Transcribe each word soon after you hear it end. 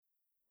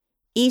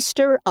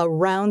Easter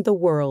around the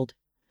world.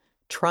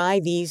 Try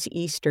these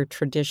Easter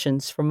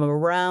traditions from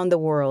around the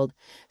world.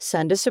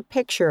 Send us a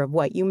picture of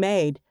what you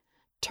made.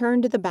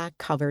 Turn to the back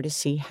cover to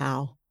see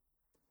how.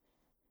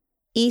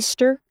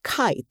 Easter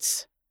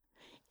kites.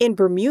 In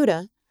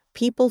Bermuda,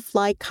 people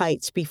fly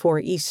kites before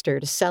Easter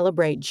to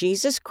celebrate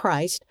Jesus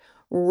Christ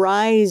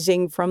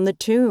rising from the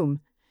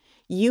tomb.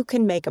 You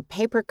can make a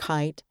paper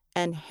kite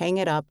and hang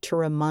it up to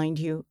remind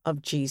you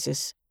of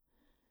Jesus.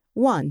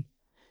 1.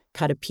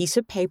 Cut a piece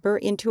of paper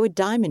into a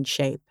diamond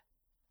shape.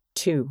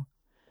 2.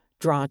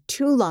 Draw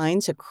 2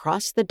 lines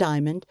across the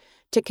diamond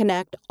to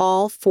connect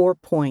all 4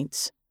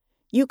 points.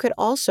 You could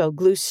also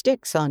glue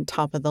sticks on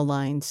top of the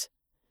lines.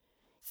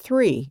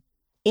 3.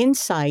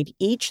 Inside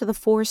each of the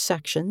 4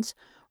 sections,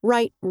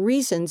 write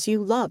reasons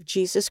you love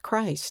Jesus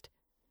Christ.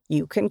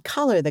 You can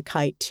color the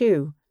kite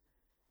too.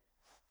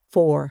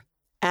 4.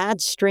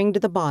 Add string to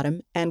the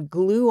bottom and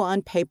glue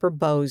on paper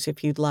bows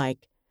if you'd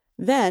like.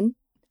 Then,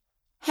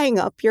 hang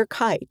up your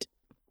kite.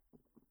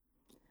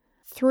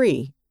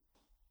 3.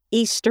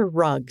 Easter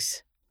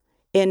rugs.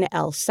 In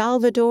El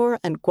Salvador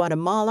and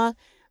Guatemala,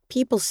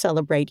 people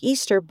celebrate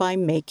Easter by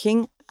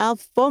making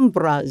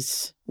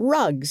alfombras,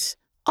 rugs,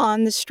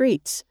 on the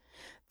streets.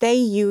 They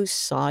use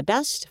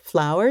sawdust,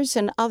 flowers,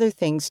 and other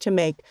things to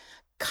make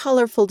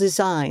colorful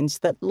designs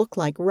that look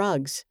like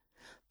rugs.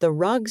 The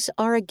rugs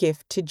are a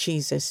gift to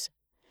Jesus.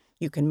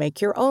 You can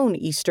make your own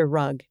Easter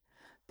rug.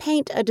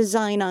 Paint a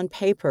design on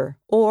paper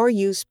or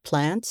use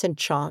plants and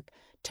chalk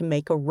to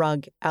make a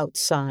rug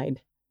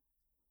outside.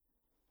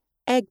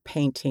 Egg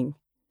painting.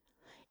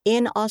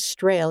 In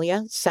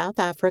Australia, South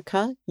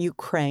Africa,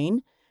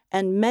 Ukraine,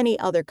 and many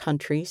other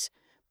countries,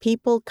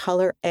 people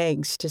color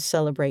eggs to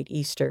celebrate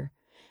Easter.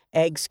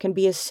 Eggs can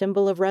be a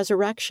symbol of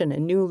resurrection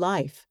and new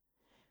life.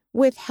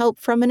 With help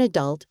from an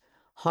adult,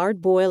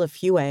 hard-boil a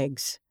few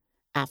eggs.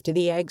 After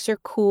the eggs are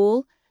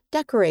cool,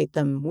 decorate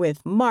them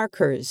with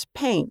markers,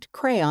 paint,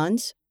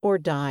 crayons, or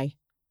dye.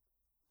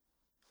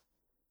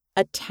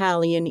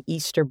 Italian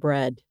Easter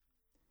bread.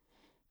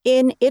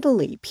 In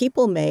Italy,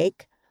 people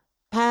make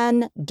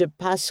pan di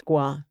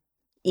Pasqua,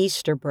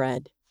 Easter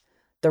bread.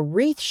 The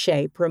wreath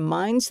shape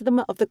reminds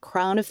them of the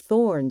crown of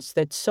thorns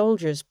that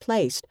soldiers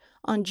placed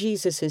on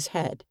Jesus'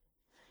 head.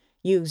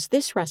 Use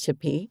this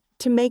recipe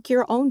to make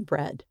your own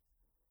bread.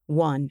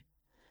 1.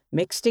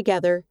 Mix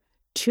together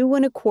 2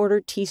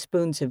 1/4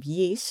 teaspoons of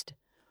yeast,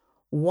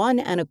 1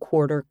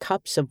 1/4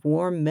 cups of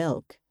warm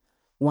milk,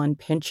 1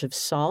 pinch of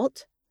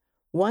salt,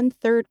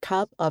 1/3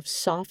 cup of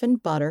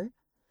softened butter,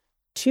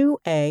 2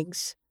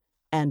 eggs,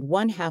 and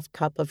 1/2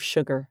 cup of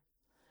sugar.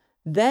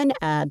 Then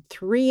add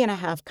 3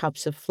 1/2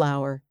 cups of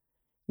flour.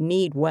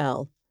 Knead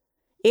well.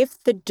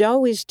 If the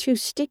dough is too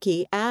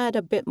sticky, add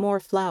a bit more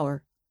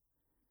flour.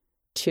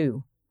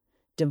 2.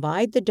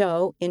 Divide the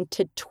dough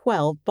into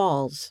 12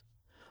 balls.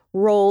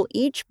 Roll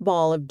each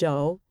ball of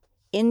dough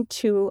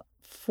into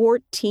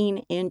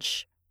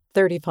 14-inch,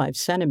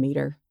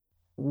 35-centimeter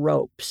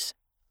ropes.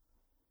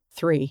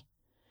 3.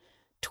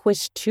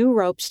 Twist 2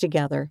 ropes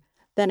together,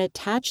 then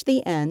attach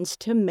the ends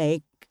to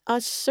make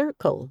a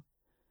circle.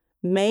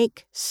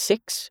 Make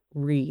 6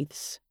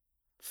 wreaths.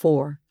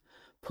 4.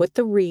 Put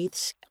the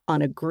wreaths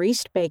on a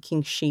greased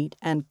baking sheet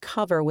and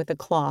cover with a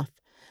cloth.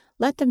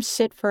 Let them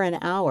sit for an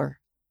hour.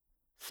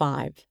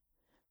 5.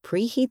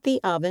 Preheat the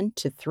oven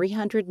to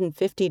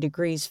 350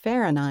 degrees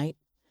Fahrenheit,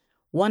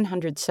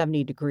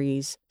 170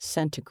 degrees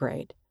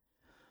centigrade.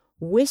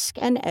 Whisk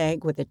an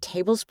egg with a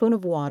tablespoon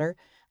of water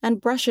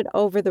and brush it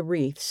over the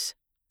wreaths.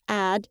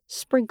 Add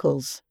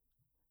sprinkles.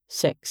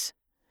 6.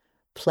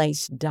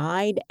 Place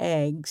dyed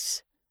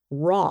eggs,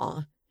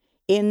 raw,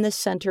 in the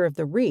center of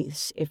the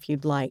wreaths if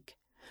you'd like.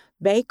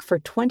 Bake for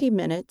 20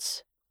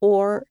 minutes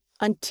or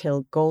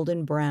until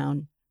golden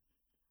brown.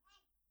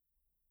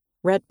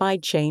 Read by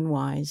Jane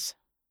Wise.